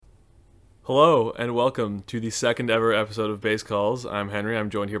Hello and welcome to the second ever episode of Base Calls. I'm Henry.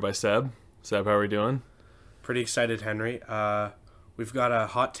 I'm joined here by Seb. Seb, how are we doing? Pretty excited, Henry. We've got a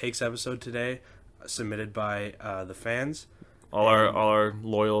hot takes episode today, submitted by the fans. All our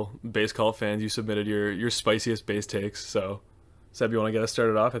loyal Base Call fans, you submitted your spiciest base takes. So, Seb, you want to get us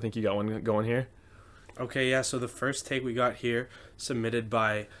started off? I think you got one going here. Okay, yeah. So the first take we got here, submitted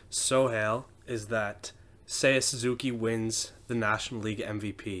by Sohail, is that Seiya Suzuki wins the National League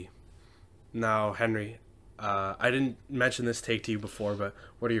MVP. Now, Henry, I didn't mention this take to you before, but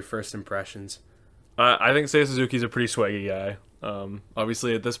what are your first impressions? I think Seiya Suzuki's a pretty swaggy guy.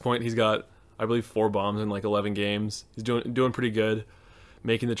 Obviously, at this point, he's got, I believe, 4 bombs in like 11 games. He's doing pretty good,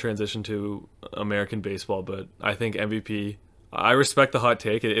 making the transition to American baseball. But I think MVP. I respect the hot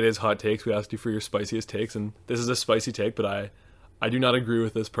take. It is hot takes. We asked you for your spiciest takes, and this is a spicy take. But I do not agree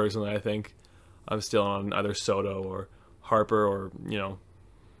with this personally. I think I'm still on either Soto or Harper, or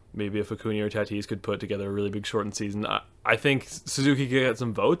maybe if Acuna or Tatis could put together a really big shortened season. I think Suzuki could get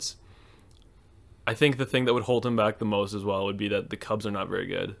some votes. I think the thing that would hold him back the most as well would be that the Cubs are not very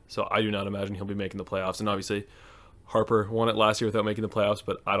good. So I do not imagine he'll be making the playoffs. And obviously, Harper won it last year without making the playoffs,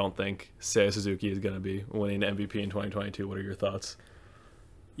 but I don't think Seiya Suzuki is going to be winning MVP in 2022. What are your thoughts?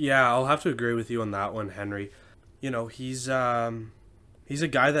 Yeah, I'll have to agree with you on that one, Henry. He's a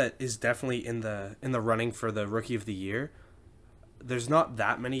guy that is definitely in the running for the Rookie of the Year. There's not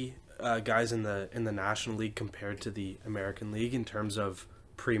that many guys in the National League compared to the American League in terms of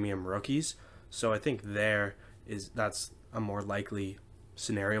premium rookies. So I think that's a more likely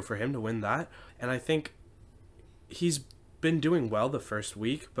scenario for him to win that. And I think he's been doing well the first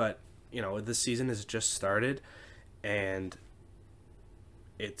week, but the season has just started, and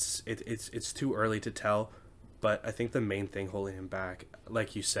it's too early to tell. But I think the main thing holding him back,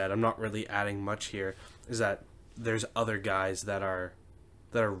 like you said, I'm not really adding much here, is that there's other guys that are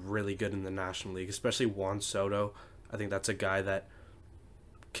really good in the National League, especially Juan Soto. I think that's a guy that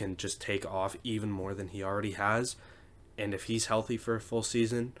can just take off even more than he already has. And if he's healthy for a full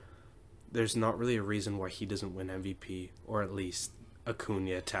season, there's not really a reason why he doesn't win MVP, or at least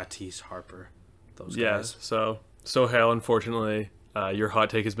Acuna, Tatis, Harper, those guys. Yeah, so Hale, unfortunately, your hot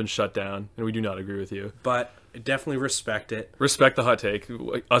take has been shut down, and we do not agree with you. But I definitely respect it. Respect the hot take.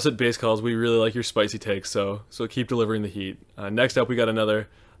 Us at Base Calls, we really like your spicy takes, so keep delivering the heat. Next up, we got another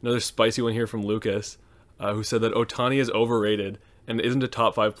spicy one here from Lucas, who said that Ohtani is overrated and isn't a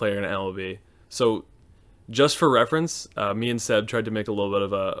top 5 player in MLB. So, just for reference, me and Seb tried to make a little bit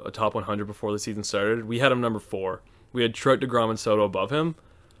of a top 100 before the season started. We had him number 4. We had Trout, DeGrom, and Soto above him.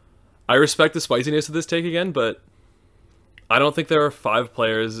 I respect the spiciness of this take again, but I don't think there are 5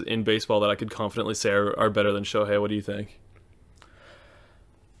 players in baseball that I could confidently say are better than Shohei. What do you think?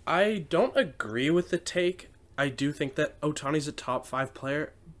 I don't agree with the take. I do think that Ohtani's a top 5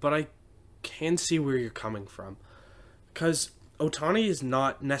 player, but I can see where you're coming from. Because Ohtani is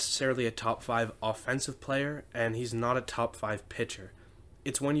not necessarily a top 5 offensive player, and he's not a top 5 pitcher.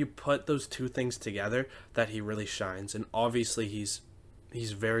 It's when you put those two things together that he really shines, and obviously he's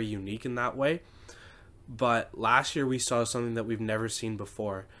very unique in that way. But last year we saw something that we've never seen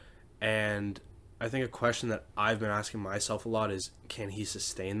before, and I think a question that I've been asking myself a lot is, can he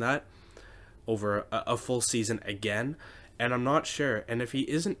sustain that over a full season again? And I'm not sure. And if he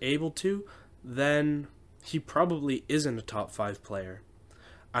isn't able to, then he probably isn't a top 5 player.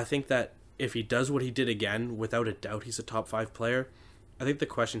 I think that if he does what he did again, without a doubt he's a top 5 player. I think the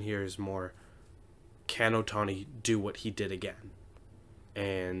question here is more, can Ohtani do what he did again?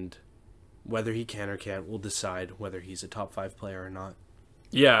 And whether he can or can't will decide whether he's a top 5 player or not.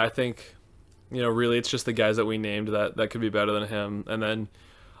 Yeah, I think, really it's just the guys that we named that could be better than him. And then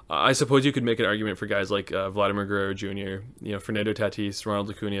I suppose you could make an argument for guys like Vladimir Guerrero Jr., Fernando Tatis,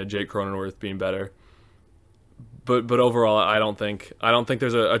 Ronald Acuna, Jake Cronenworth being better. But overall, I don't think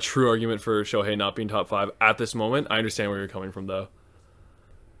there's a true argument for Shohei not being top 5 at this moment. I understand where you're coming from, though.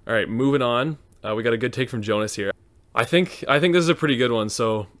 All right, moving on. We got a good take from Jonas here. I think this is a pretty good one.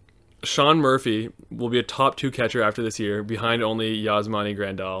 So, Sean Murphy will be a top 2 catcher after this year, behind only Yasmani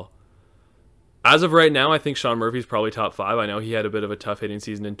Grandal. As of right now, I think Sean Murphy's probably top 5. I know he had a bit of a tough hitting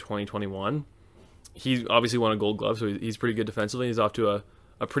season in 2021. He obviously won a Gold Glove, so he's pretty good defensively. He's off to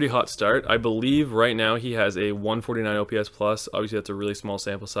a pretty hot start. I believe right now he has a 149 OPS plus. Obviously, that's a really small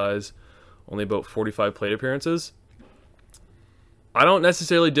sample size, only about 45 plate appearances. I don't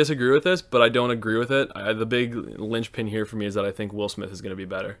necessarily disagree with this, but I don't agree with it. The big linchpin here for me is that I think Will Smith is going to be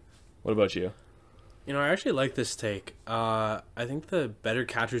better. What about you? I actually like this take. I think the better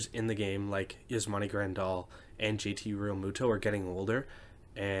catchers in the game, like Yasmani Grandal and JT Realmuto, are getting older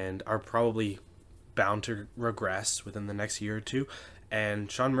and are probably bound to regress within the next year or two.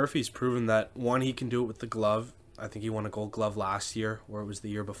 And Sean Murphy's proven that, one, he can do it with the glove. I think he won a Gold Glove last year, or it was the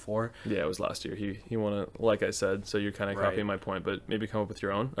year before. Yeah, it was last year. He won it, like I said, so you're kind of copying my point, but maybe come up with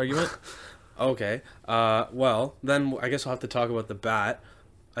your own argument. Okay. Well, then I guess we'll have to talk about the bat.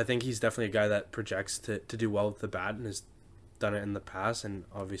 I think he's definitely a guy that projects to do well with the bat and has done it in the past, and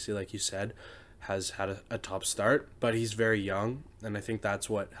obviously, like you said, has had a top start, but he's very young, and I think that's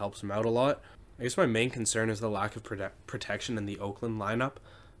what helps him out a lot. I guess my main concern is the lack of protection in the Oakland lineup.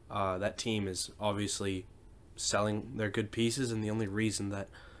 That team is obviously selling their good pieces, and the only reason that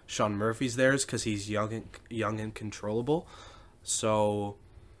Sean Murphy's there is because he's young and controllable. So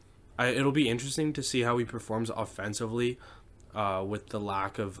it'll be interesting to see how he performs offensively with the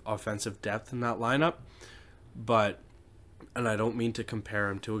lack of offensive depth in that lineup. And I don't mean to compare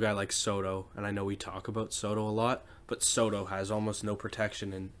him to a guy like Soto, and I know we talk about Soto a lot, but Soto has almost no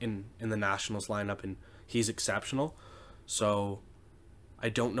protection in the Nationals lineup, and he's exceptional. So I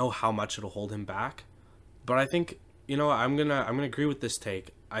don't know how much it'll hold him back. But I think, I'm gonna agree with this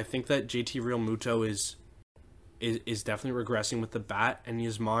take. I think that JT Realmuto is definitely regressing with the bat, and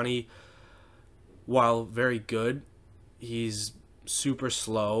Yasmani, while very good, he's super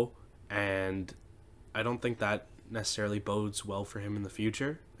slow, and I don't think that necessarily bodes well for him in the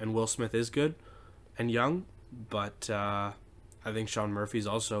future. And Will Smith is good and young, but I think Sean Murphy's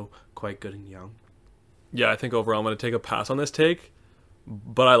also quite good and young. Yeah, I think overall I'm going to take a pass on this take,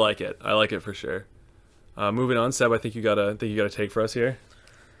 but I like it. I like it for sure. Moving on, Seb, I think you got a take for us here.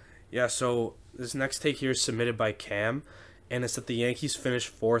 Yeah, so this next take here is submitted by Cam, and it's that the Yankees finished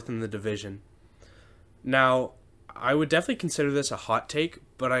fourth in the division. Now, I would definitely consider this a hot take,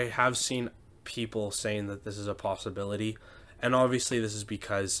 but I have seen people saying that this is a possibility, and obviously this is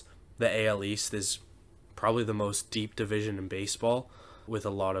because the AL East is probably the most deep division in baseball, with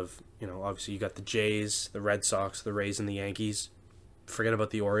a lot of, obviously you got the Jays, the Red Sox, the Rays, and the Yankees. Forget about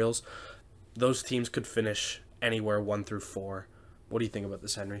the Orioles. Those teams could finish anywhere 1 through 4. What do you think about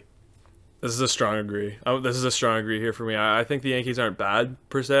this, Henry? This is a strong agree. This is a strong agree here for me. I think the Yankees aren't bad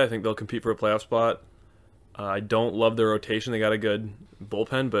per se. I think they'll compete for a playoff spot. I don't love their rotation. They got a good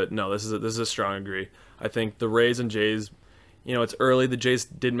bullpen, but no, this is a strong agree. I think the Rays and Jays, it's early. The Jays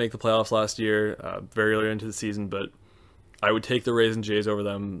did make the playoffs last year, very early into the season, but I would take the Rays and Jays over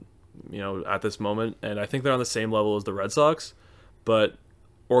them, at this moment. And I think they're on the same level as the Red Sox, but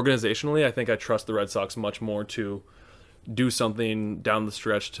organizationally, I think I trust the Red Sox much more to do something down the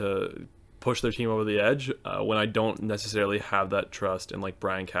stretch to push their team over the edge when I don't necessarily have that trust in like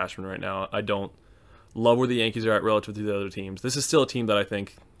Brian Cashman right now. I don't love where the Yankees are at relative to the other teams. This is still a team that I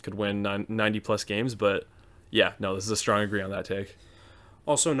think could win 90-plus games, but yeah, no, this is a strong agree on that take.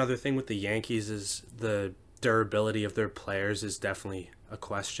 Also, another thing with the Yankees is the durability of their players is definitely a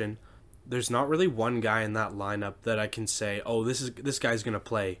question. There's not really one guy in that lineup that I can say, oh, this guy's going to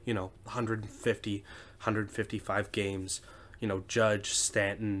play, 150, 155 games. Judge,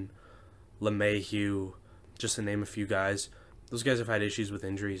 Stanton, LeMahieu, just to name a few guys. Those guys have had issues with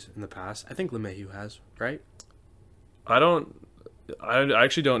injuries in the past. I think LeMahieu has, right? I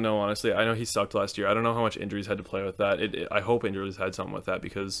actually don't know, honestly. I know he sucked last year. I don't know how much injuries had to play with that. I hope injuries had something with that,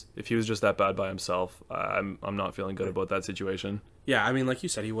 because if he was just that bad by himself, I'm not feeling good about that situation. Yeah, I mean, like you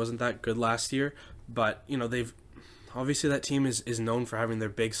said, he wasn't that good last year, but, they've obviously that team is known for having their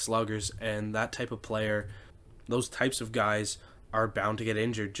big sluggers, and that type of player, those types of guys are bound to get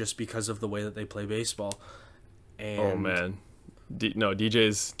injured just because of the way that they play baseball. And oh, man.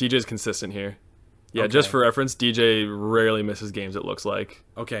 DJ's consistent here. Yeah, okay. Just for reference, DJ rarely misses games, it looks like.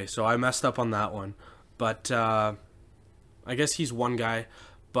 Okay, so I messed up on that one. But I guess he's one guy,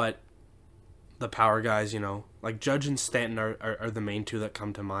 but the power guys, like Judge and Stanton are the main two that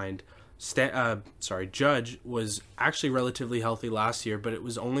come to mind. Judge was actually relatively healthy last year, but it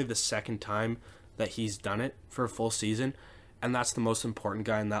was only the second time that he's done it for a full season, and that's the most important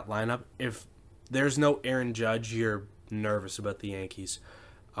guy in that lineup. If there's no Aaron Judge, you're nervous about the Yankees.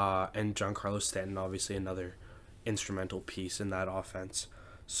 And Giancarlo Stanton, obviously another instrumental piece in that offense.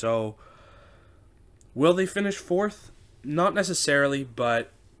 So, will they finish fourth? Not necessarily,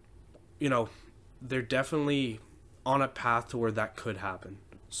 but, they're definitely on a path to where that could happen.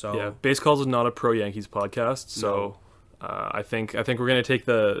 So yeah, Base Calls is not a pro Yankees podcast, so no. I think we're gonna take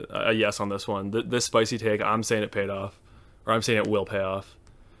a yes on this one. This spicy take, I'm saying it paid off, or I'm saying it will pay off.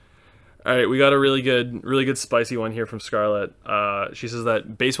 All right, we got a really good spicy one here from Scarlett. She says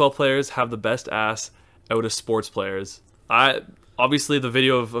that baseball players have the best ass out of sports players. Obviously the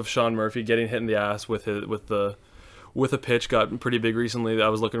video of Sean Murphy getting hit in the ass with a pitch got pretty big recently. That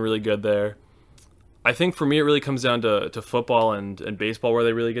was looking really good there. I think for me it really comes down to football and baseball where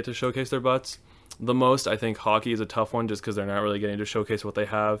they really get to showcase their butts. the most. I think hockey is a tough one just because they're not really getting to showcase what they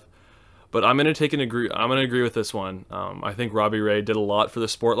have. But I'm gonna agree with this one. I think Robbie Ray did a lot for the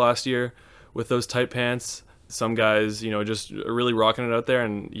sport last year with those tight pants. Some guys, just really rocking it out there.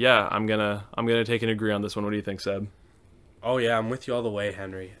 And yeah, I'm gonna take an agree on this one. What do you think, Seb? Oh yeah, I'm with you all the way,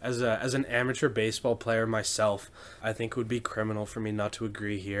 Henry. As an amateur baseball player myself, I think it would be criminal for me not to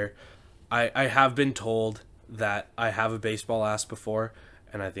agree here. I have been told that I have a baseball ass before,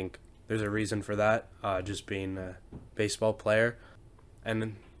 and I think there's a reason for that, just being a baseball player.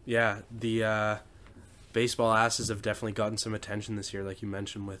 And yeah, the baseball asses have definitely gotten some attention this year, like you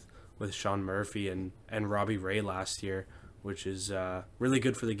mentioned with Sean Murphy and Robbie Ray last year, which is really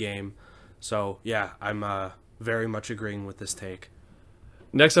good for the game. So yeah, I'm very much agreeing with this take.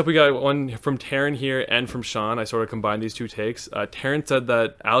 Next up, we got one from Taryn here and from Sean. I sort of combined these two takes. Taryn said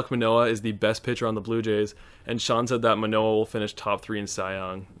that Alek Manoah is the best pitcher on the Blue Jays, and Sean said that Manoah will finish top 3 in Cy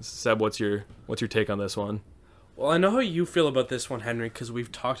Young. Seb, what's your take on this one? Well, I know how you feel about this one, Henry, because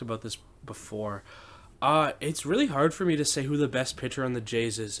we've talked about this before. It's really hard for me to say who the best pitcher on the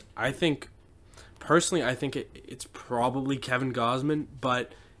Jays is. Personally, I think it's probably Kevin Gausman,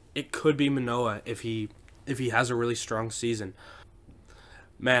 but it could be Manoah if he has a really strong season.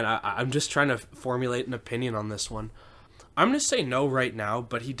 Man, I'm just trying to formulate an opinion on this one. I'm going to say no right now,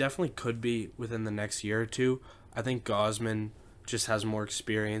 but he definitely could be within the next year or two. I think Gausman just has more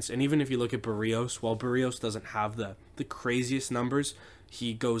experience. And even if you look at Barrios, while Barrios doesn't have the craziest numbers,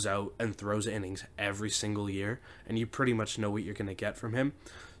 he goes out and throws innings every single year, and you pretty much know what you're going to get from him.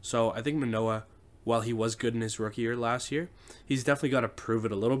 So I think Manoah, while he was good in his rookie year last year, he's definitely got to prove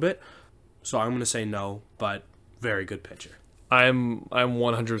it a little bit. So I'm going to say no, but very good pitcher. I'm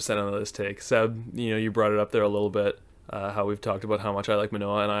 100% on this take. Seb, you brought it up there a little bit, how we've talked about how much I like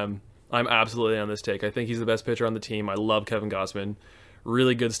Manoah, and I'm absolutely on this take. I think he's the best pitcher on the team. I love Kevin Gausman.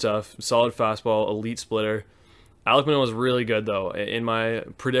 Really good stuff. Solid fastball, elite splitter. Alek Manoah is really good, though. In my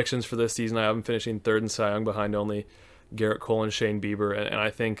predictions for this season, I have him finishing 3rd in Cy Young behind only Garrett Cole and Shane Bieber. And I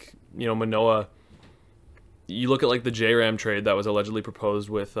think, Manoah, you look at like the J-Ram trade that was allegedly proposed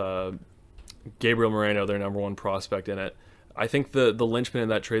with Gabriel Moreno, their number 1 prospect in it. I think the linchpin in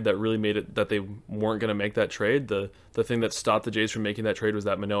that trade that really made it that they weren't going to make that trade, the thing that stopped the Jays from making that trade was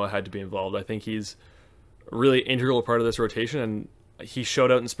that Manoah had to be involved. I think he's a really integral part of this rotation, and he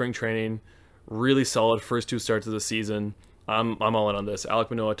showed out in spring training. Really solid first 2 starts of the season. I'm all in on this. Alek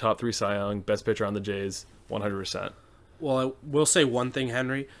Manoah, top 3 Cy Young, best pitcher on the Jays, 100%. Well, I will say one thing,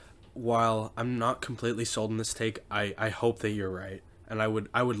 Henry. While I'm not completely sold on this take, I hope that you're right. And I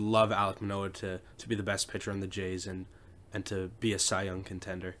would love Alek Manoah to be the best pitcher on the Jays and to be a Cy Young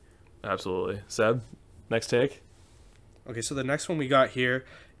contender. Absolutely. Seb, next take? Okay, so the next one we got here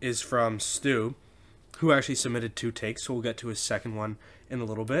is from Stu, who actually submitted 2 takes, so we'll get to his second one in a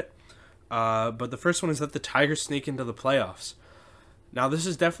little bit. But the first one is that the Tigers sneak into the playoffs. Now, this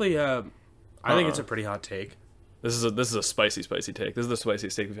is definitely I think it's a pretty hot take. This is a spicy take. This is the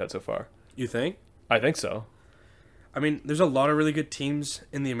spiciest take we've had so far. You think? I think so. I mean, there's a lot of really good teams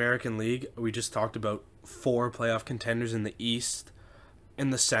in the American League. We just talked about 4 playoff contenders in the East.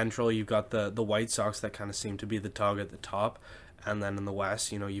 In the Central, you've got the White Sox that kind of seem to be the dog at the top. And then in the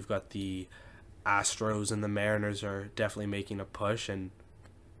West, you've got the Astros and the Mariners are definitely making a push. And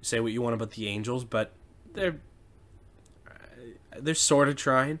say what you want about the Angels, but they're sort of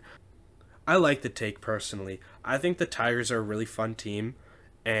trying. I like the take personally. I think the Tigers are a really fun team,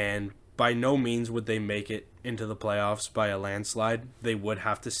 and by no means would they make it into the playoffs by a landslide. They would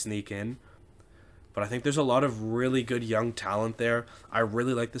have to sneak in. But I think there's a lot of really good young talent there. I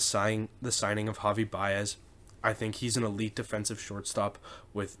really like the signing of Javi Baez. I think he's an elite defensive shortstop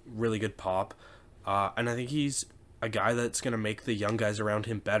with really good pop. And I think he's a guy that's going to make the young guys around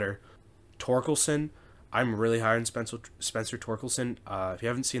him better. Torkelson, I'm really high on Spencer Torkelson. If you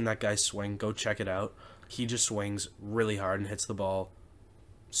haven't seen that guy swing, go check it out. He just swings really hard and hits the ball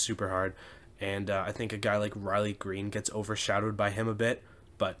super hard. And I think a guy like Riley Green gets overshadowed by him a bit.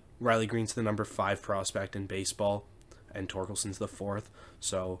 But Riley Green's the number 5 prospect in baseball, and Torkelson's the 4th.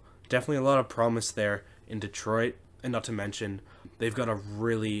 So definitely a lot of promise there in Detroit. And not to mention, they've got a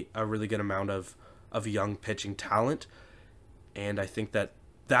really good amount of young pitching talent. And I think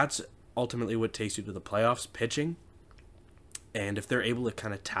that's ultimately what takes you to the playoffs, pitching. And if they're able to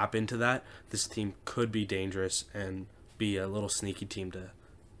kind of tap into that, this team could be dangerous and be a little sneaky team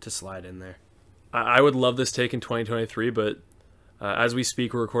to slide in there. I would love this take in 2023, but as we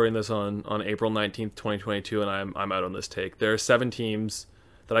speak, we're recording this on April 19th, 2022, and I'm out on this take. There are 7 teams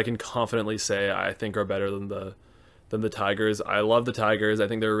that I can confidently say I think are better than the Tigers. I love the Tigers. I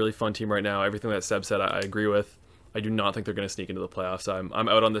think they're a really fun team right now. Everything that Seb said, I agree with. I do not think they're going to sneak into the playoffs. I'm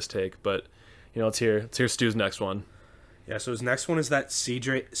out on this take, but let's hear Stu's next one. Yeah, so his next one is that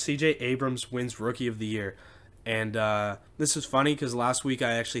CJ Abrams wins Rookie of the Year. And this is funny because last week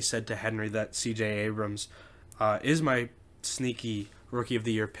I actually said to Henry that CJ Abrams is my sneaky Rookie of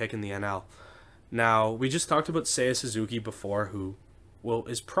the Year pick in the NL. Now, we just talked about Seiya Suzuki before, who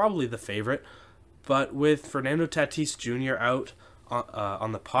is probably the favorite. But with Fernando Tatis Jr. out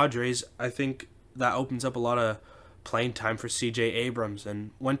on the Padres, I think that opens up a lot of playing time for CJ Abrams.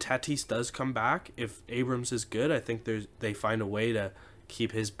 And when Tatis does come back, if Abrams is good, I think they find a way to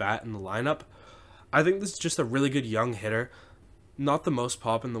keep his bat in the lineup. I think this is just a really good young hitter. Not the most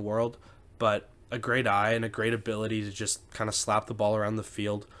pop in the world, but a great eye and a great ability to just kind of slap the ball around the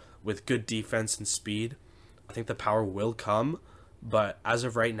field with good defense and speed. I think the power will come, but as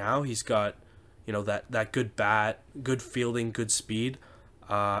of right now, he's got that good bat, good fielding, good speed,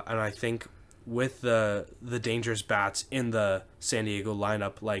 and I think with the dangerous bats in the San Diego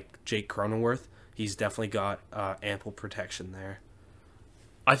lineup like Jake Cronenworth, he's definitely got ample protection there.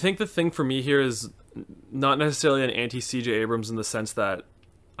 I think the thing for me here is not necessarily an anti-CJ Abrams in the sense that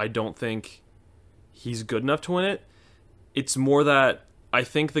I don't think he's good enough to win it. It's more that I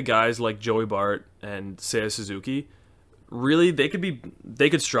think the guys like Joey Bart and Seiya Suzuki, really, they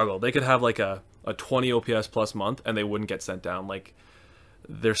could struggle. They could have like a 20 OPS plus month and they wouldn't get sent down. Like,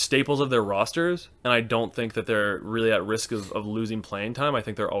 they're staples of their rosters, and I don't think that they're really at risk of losing playing time. I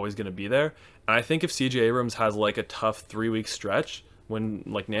think they're always going to be there. And I think if CJ Abrams has like a tough 3-week stretch, when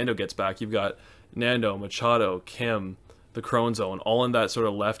like Nando gets back, you've got Nando, Machado, Kim, the Crone Zone, all in that sort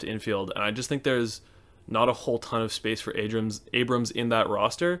of left infield. And I just think there's not a whole ton of space for Abrams in that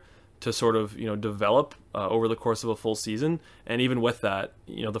roster to sort of develop over the course of a full season. And even with that,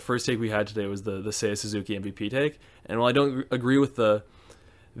 the first take we had today was the Seiya Suzuki MVP take. And while I don't agree with the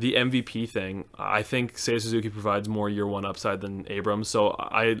MVP thing, I think Seiya Suzuki provides more year one upside than Abrams. So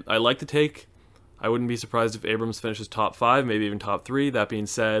I like the take. I wouldn't be surprised if Abrams finishes top 5, maybe even top 3. That being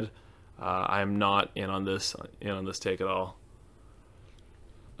said, I'm not in on this take at all.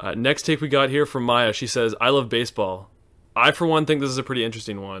 Next take we got here from Maya. She says, I love baseball. I, for one, think this is a pretty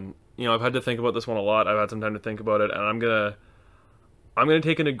interesting one. I've had to think about this one a lot. I've had some time to think about it, and I'm gonna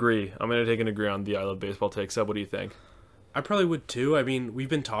take an agree. I'm gonna take an agree on the I love baseball take. Seb, what do you think? I probably would too. I mean, we've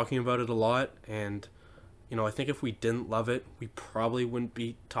been talking about it a lot, and I think if we didn't love it, we probably wouldn't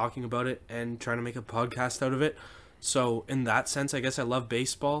be talking about it and trying to make a podcast out of it. So in that sense, I guess I love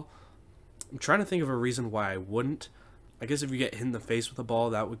baseball. I'm trying to think of a reason why I wouldn't. I guess if you get hit in the face with a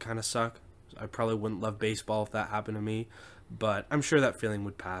ball, that would kind of suck. I probably wouldn't love baseball if that happened to me, but I'm sure that feeling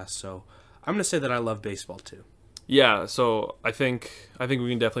would pass. So I'm going to say that I love baseball too. Yeah, so I think we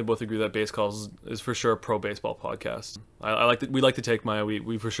can definitely both agree that Baseball is for sure a pro baseball podcast. We like to take Maya.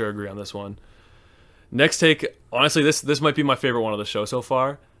 We for sure agree on this one. Next take, honestly, this might be my favorite one of the show so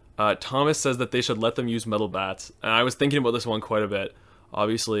far. Thomas says that they should let them use metal bats, and I was thinking about this one quite a bit.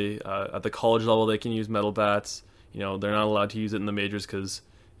 Obviously, at the college level, they can use metal bats. They're not allowed to use it in the majors because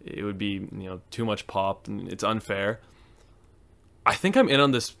it would be too much pop and it's unfair. I think I'm in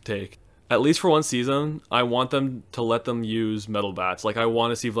on this take. At least for one season, I want them to let them use metal bats. Like, I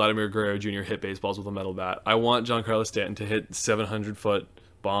want to see Vladimir Guerrero Jr. hit baseballs with a metal bat. I want Giancarlo Stanton to hit 700-foot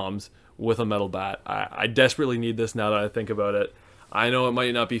bombs with a metal bat. I desperately need this now that I think about it. I know it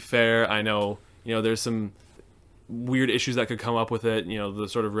might not be fair. I know, there's some weird issues that could come up with it. The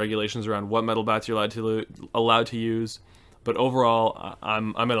sort of regulations around what metal bats you're allowed to use. But overall,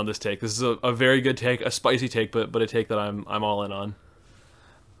 I'm in on this take. This is a very good take, a spicy take, but a take that I'm all in on.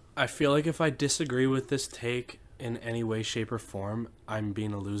 I feel like if I disagree with this take in any way, shape, or form, I'm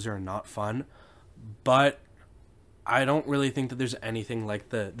being a loser and not fun. But I don't really think that there's anything like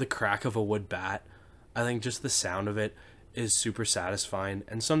the crack of a wood bat. I think just the sound of it is super satisfying.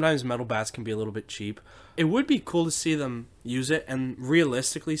 And sometimes metal bats can be a little bit cheap. It would be cool to see them use it. And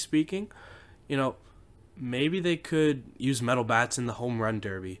realistically speaking, maybe they could use metal bats in the home run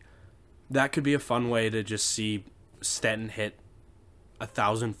derby. That could be a fun way to just see Stanton hit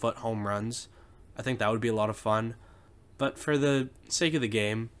 1,000-foot home runs. I think that would be a lot of fun. But for the sake of the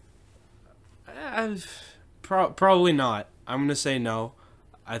game, probably not. I'm going to say no.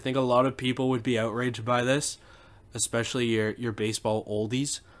 I think a lot of people would be outraged by this, especially your baseball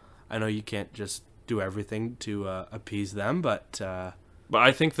oldies. I know you can't just do everything to appease them, but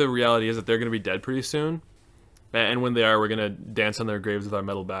I think the reality is that they're going to be dead pretty soon. And when they are, we're going to dance on their graves with our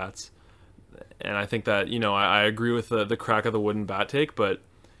metal bats. And I think that, I agree with the crack of the wooden bat take, but,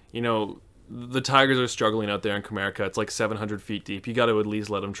 the Tigers are struggling out there in Comerica. It's like 700 feet deep. You got to at least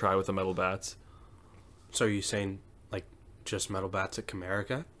let them try with the metal bats. So are you saying, just metal bats at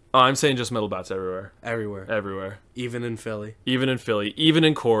Comerica? Oh, I'm saying just metal bats everywhere. Everywhere. Everywhere. Even in Philly. Even in Philly. Even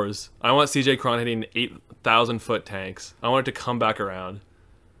in Coors. I want CJ Cron hitting 8,000-foot tanks. I want it to come back around.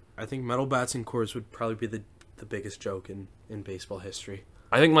 I think metal bats and Coors would probably be the biggest joke in baseball history.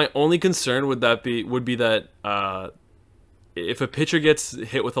 I think my only concern would be that if a pitcher gets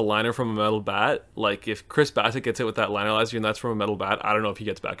hit with a liner from a metal bat, like if Chris Bassett gets hit with that liner last year and that's from a metal bat, I don't know if he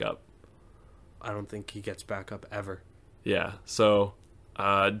gets back up. I don't think he gets back up ever. Yeah, so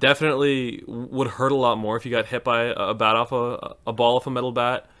definitely would hurt a lot more if you got hit by a bat off a ball off a metal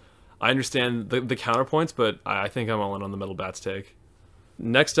bat. I understand the counterpoints, but I think I'm all in on the metal bats take.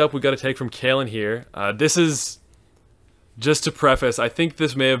 Next up, we got a take from Kalen here. This is, just to preface, I think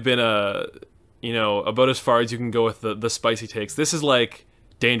this may have been about as far as you can go with the spicy takes. This is like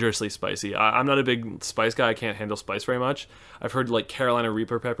dangerously spicy. I'm not a big spice guy. I can't handle spice very much. I've heard like Carolina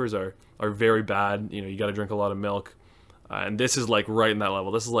Reaper peppers are very bad. You got to drink a lot of milk. And this is like right in that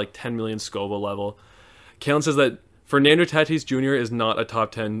level. This is like 10 million Scoville level. Kalen says that Fernando Tatis Jr. is not a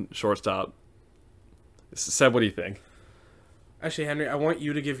top 10 shortstop. Seb, what do you think? Actually, Henry, I want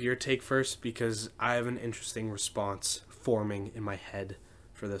you to give your take first because I have an interesting response forming in my head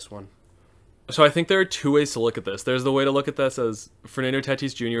for this one. So I think there are two ways to look at this. There's the way to look at this as Fernando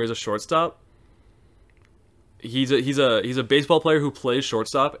Tatis Jr. is a shortstop. He's a baseball player who plays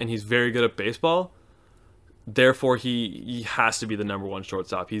shortstop, and he's very good at baseball. Therefore, he has to be the number one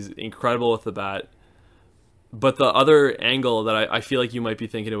shortstop. He's incredible with the bat. But the other angle that I feel like you might be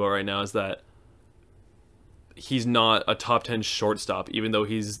thinking about right now is that he's not a top 10 shortstop, even though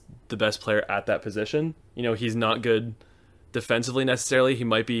he's the best player at that position. He's not good defensively necessarily. He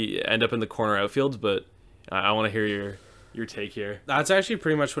might end up in the corner outfields, but I want to hear your take here. That's actually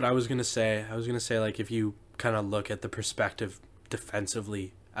pretty much what I was going to say. I was going to say, like, if you kind of look at the perspective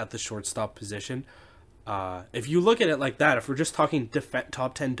defensively at the shortstop position, if you look at it like that, if we're just talking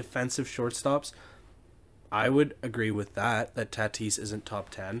top 10 defensive shortstops, I would agree with that Tatis isn't top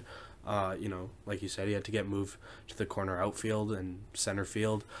 10. Like you said, he had to get moved to the corner outfield and center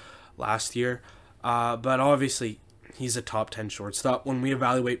field last year. But obviously, he's a top 10 shortstop. When we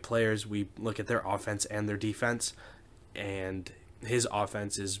evaluate players, we look at their offense and their defense, and his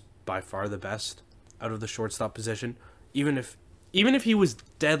offense is by far the best out of the shortstop position. Even if he was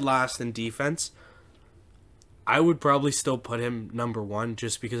dead last in defense, I would probably still put him number one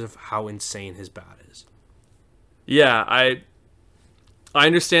just because of how insane his bat is. Yeah, I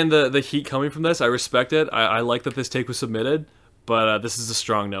understand the heat coming from this. I respect it. I like that this take was submitted, but this is a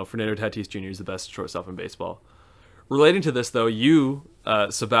strong no. Fernando Tatis Jr. is the best shortstop in baseball. Relating to this, though, you,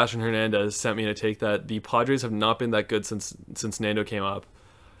 Sebastian Hernandez, sent me a take that the Padres have not been that good since Nando came up.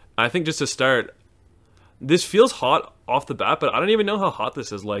 I think just to start, this feels hot off the bat, but I don't even know how hot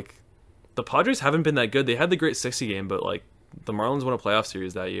this is. Like, the Padres haven't been that good. They had the great 60 game, but like the Marlins won a playoff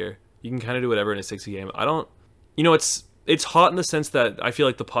series that year. You can kind of do whatever in a 60 game. It's hot in the sense that I feel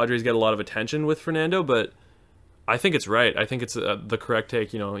like the Padres get a lot of attention with Fernando, but I think it's right. I think it's the correct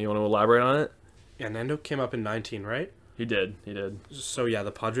take. You want to elaborate on it? Yeah, Nando came up in 19, right? He did. So yeah,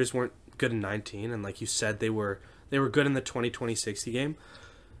 the Padres weren't good in 19, and like you said, they were good in the 2020 60 game.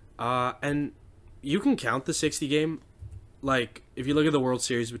 And you can count the 60 game. Like, if you look at the World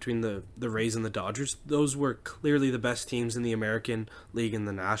Series between the Rays and the Dodgers, those were clearly the best teams in the American League and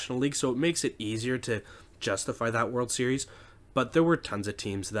the National League, so it makes it easier to justify that World Series. But there were tons of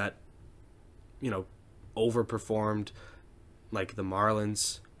teams that, overperformed, like the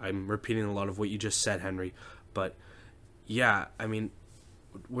Marlins. I'm repeating a lot of what you just said, Henry. But, yeah, I mean,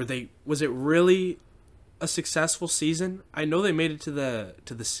 was it really a successful season? I know they made it to the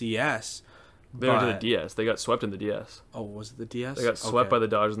CS. They went to the DS. They got swept in the DS. Oh, was it the DS? They got swept by the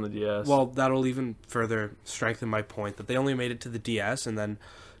Dodgers in the DS. Well, that'll even further strengthen my point that they only made it to the DS, and then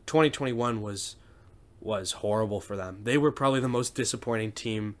 2021 was horrible for them. They were probably the most disappointing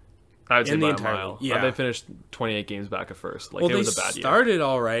team I'd say in the by entire a mile. Yeah. They finished 28 games back at first. Like, well, it was a bad they year. started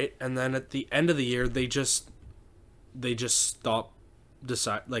all right, and then at the end of the year, they just stopped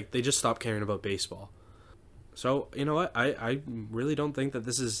they just stopped caring about baseball. So, you know what? I really don't think that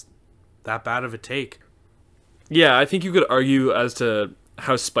this is that bad of a take. Yeah, I think you could argue as to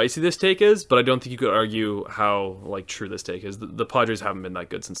how spicy this take is, but I don't think you could argue how true this take is. The Padres haven't been that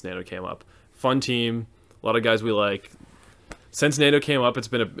good since Nando came up. Fun team, a lot of guys we like. Since Nando came up, it's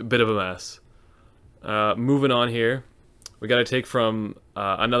been a bit of a mess. Moving on here, we got a take from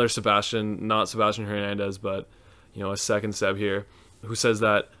another Sebastian, not Sebastian Hernandez, but a second Seb here, who says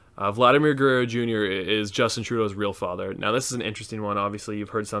that Vladimir Guerrero Jr. is Justin Trudeau's real father. Now, this is an interesting one. Obviously, you've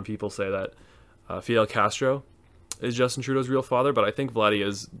heard some people say that Fidel Castro is Justin Trudeau's real father, but I think Vladdy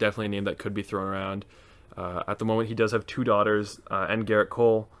is definitely a name that could be thrown around. At the moment, he does have two daughters and Garrett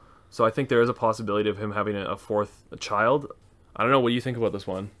Cole. So I think there is a possibility of him having a fourth child. I don't know. What do you think about this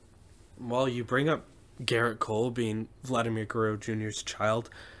one? Well, you bring up Garrett Cole being Vladimir Guerrero Jr.'s child,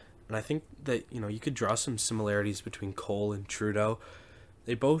 and I think that, you could draw some similarities between Cole and Trudeau.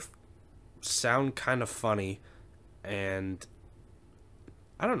 They both sound kind of funny, and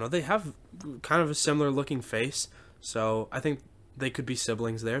I don't know, they have kind of a similar looking face, so I think they could be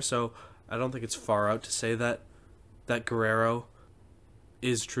siblings there, so I don't think it's far out to say that Guerrero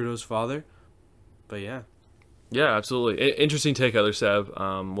is Trudeau's father, but yeah. Yeah, absolutely. Interesting take, other Seb.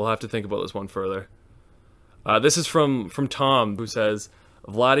 We'll have to think about this one further. This is from Tom, who says,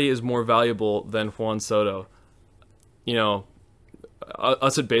 Vladdy is more valuable than Juan Soto.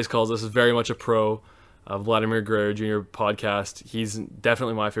 Us at Base Calls, this is very much a pro Vladimir Guerrero Jr. podcast. He's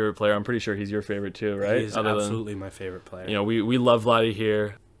definitely my favorite player. I'm pretty sure he's your favorite too, right? He is absolutely my favorite player. We love Vladdy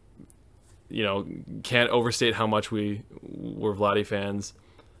here. Can't overstate how much we're Vladdy fans.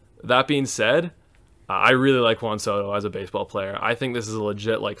 That being said, I really like Juan Soto as a baseball player. I think this is a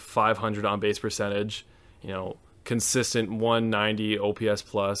legit 500 on base percentage, consistent 190 OPS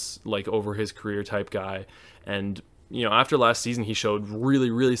plus, over his career type guy. And, after last season, he showed really,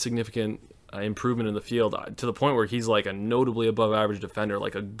 really significant improvement in the field to the point where he's a notably above average defender,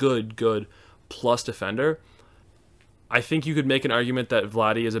 a good plus defender. I think you could make an argument that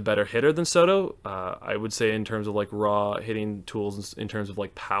Vladdy is a better hitter than Soto. I would say in terms of raw hitting tools, in terms of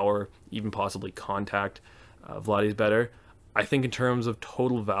power, even possibly contact, Vladdy's better. I think in terms of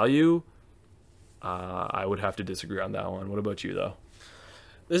total value, I would have to disagree on that one. What about you, though?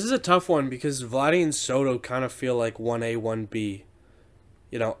 This is a tough one because Vladdy and Soto kind of feel like 1A, 1B.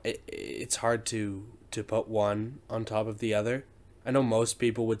 It's hard to put one on top of the other. I know most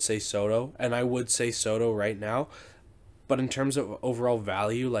people would say Soto, and I would say Soto right now. But in terms of overall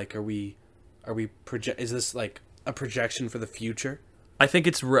value, is this a projection for the future? I think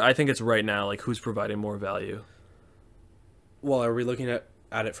it's right now. Who's providing more value? Well, are we looking at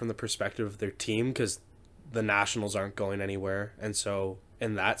it from the perspective of their team? Because the Nationals aren't going anywhere, and so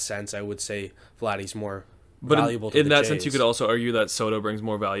in that sense, I would say Vladdy's more valuable. But in that sense, you could also argue that Soto brings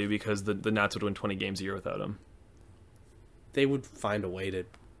more value because the Nats would win 20 games a year without him. They would find a way to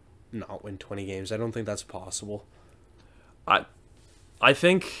not win 20 games. I don't think that's possible. I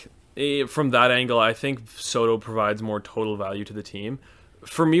think from that angle, I think Soto provides more total value to the team.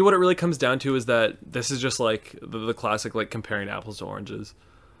 For me, what it really comes down to is that this is just the classic comparing apples to oranges.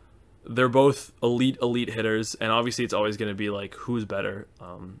 They're both elite hitters, and obviously it's always going to be who's better.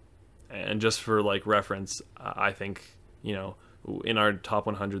 And just for reference, I think in our top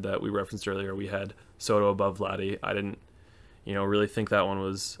 100 that we referenced earlier, we had Soto above Vladdy. I didn't really think that one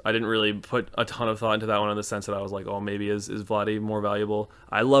was... I didn't really put a ton of thought into that one in the sense that I was maybe is Vladdy more valuable?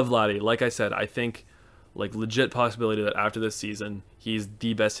 I love Vladdy. Like I said, I think, legit possibility that after this season, he's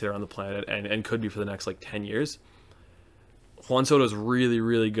the best hitter on the planet and could be for the next, 10 years. Juan Soto's really,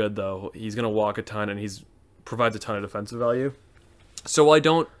 really good, though. He's going to walk a ton, and he's provides a ton of defensive value. So while I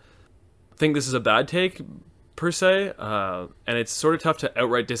don't think this is a bad take, per se, and it's sort of tough to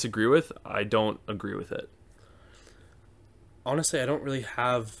outright disagree with, I don't agree with it. Honestly, I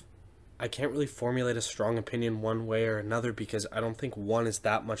can't really formulate a strong opinion one way or another because I don't think one is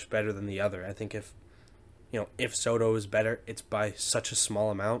that much better than the other. I think if Soto is better, it's by such a small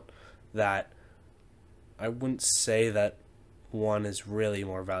amount that I wouldn't say that one is really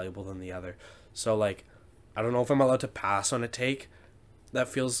more valuable than the other. So, I don't know if I'm allowed to pass on a take. That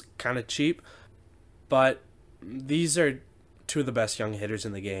feels kind of cheap. But these are two of the best young hitters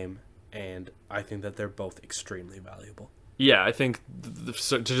in the game, and I think that they're both extremely valuable. Yeah, I think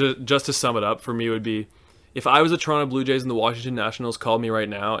just to sum it up, for me would be, if I was the Toronto Blue Jays and the Washington Nationals called me right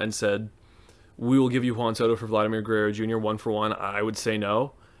now and said, we will give you Juan Soto for Vladimir Guerrero Jr. 1-for-1, I would say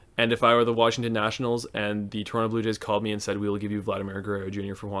no. And if I were the Washington Nationals and the Toronto Blue Jays called me and said, we will give you Vladimir Guerrero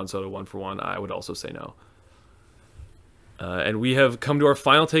Jr. for Juan Soto 1-for-1, I would also say no. And we have come to our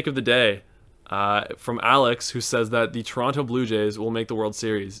final take of the day from Alex, who says that the Toronto Blue Jays will make the World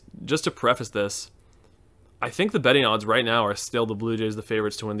Series. Just to preface this, I think the betting odds right now are still the Blue Jays the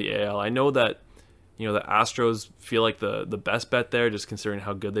favorites to win the AL. I know that the Astros feel like the best bet there, just considering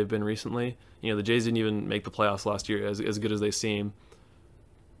how good they've been recently. The Jays didn't even make the playoffs last year, as good as they seem.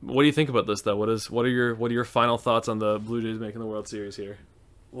 What do you think about this, though? What are your final thoughts on the Blue Jays making the World Series here?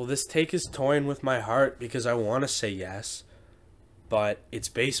 Well, this take is toying with my heart because I want to say yes, but it's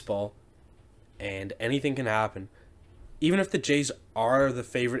baseball, and anything can happen. Even if the Jays are the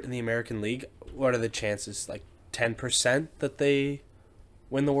favorite in the American League, what are the chances? 10% that they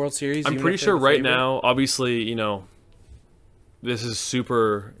win the World Series? I'm pretty sure right now, obviously, this is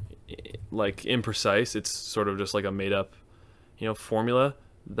super, imprecise. It's sort of just a made-up, formula.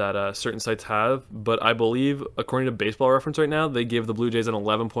 certain sites have, but I believe, according to Baseball Reference right now, they give the Blue Jays an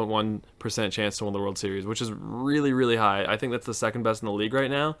 11.1% chance to win the World Series, which is really, really high. I think that's the second best in the league right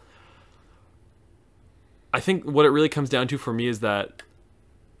now. I think what it really comes down to for me is that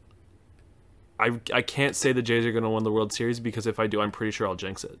I can't say the Jays are going to win the World Series, because if I do, I'm pretty sure I'll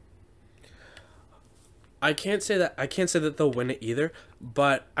jinx it. I can't say that they'll win it either,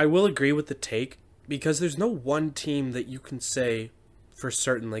 but I will agree with the take, because there's no one team that you can say for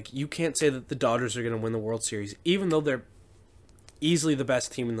certain. Like, you can't say that the Dodgers are going to win the World Series, even though they're easily the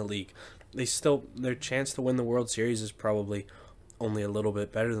best team in the league. Their chance to win the World Series is probably only a little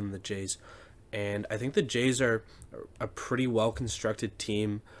bit better than the Jays. And I think the Jays are a pretty well-constructed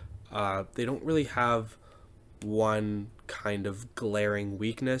team. They don't really have one kind of glaring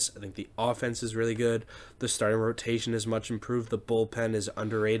weakness. I think the offense is really good. The starting rotation is much improved. The bullpen is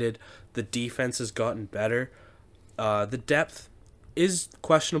underrated. The defense has gotten better. The depth is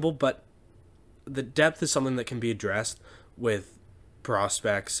questionable, but the depth is something that can be addressed with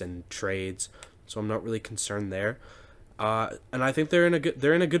prospects and trades. So I'm not really concerned there. And I think they're in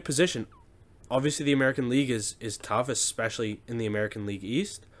a good position. Obviously, the American League is tough, especially in the American League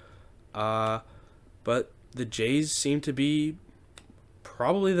East. But the Jays seem to be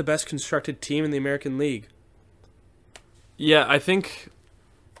probably the best constructed team in the American League. Yeah, I think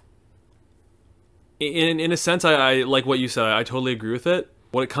in a sense, I like what you said. I totally agree with it.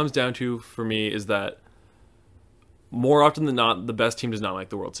 What it comes down to for me is that more often than not, the best team does not make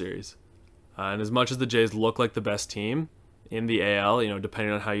the World Series. And as much as the Jays look like the best team in the AL,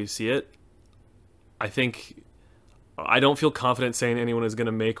 depending on how you see it, I don't feel confident saying anyone is going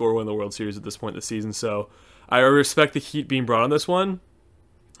to make or win the World Series at this point in the season. So I respect the heat being brought on this one.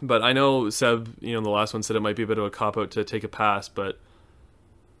 But I know Seb, in the last one said it might be a bit of a cop-out to take a pass, but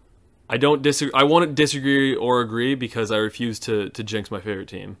I don't disagree. I won't disagree or agree, because I refuse to jinx my favorite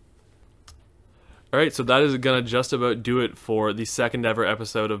team. All right, so that is going to just about do it for the second ever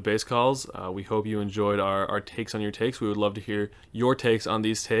episode of Base Calls. We hope you enjoyed our takes on your takes. We would love to hear your takes on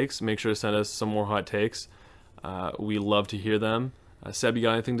these takes. Make sure to send us some more hot takes. We love to hear them. Seb, you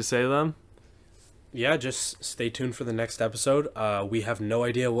got anything to say to them? Yeah, just stay tuned for the next episode. We have no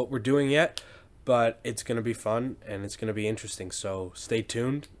idea what we're doing yet, but it's going to be fun and it's going to be interesting. So stay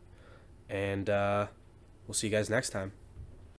tuned, and we'll see you guys next time.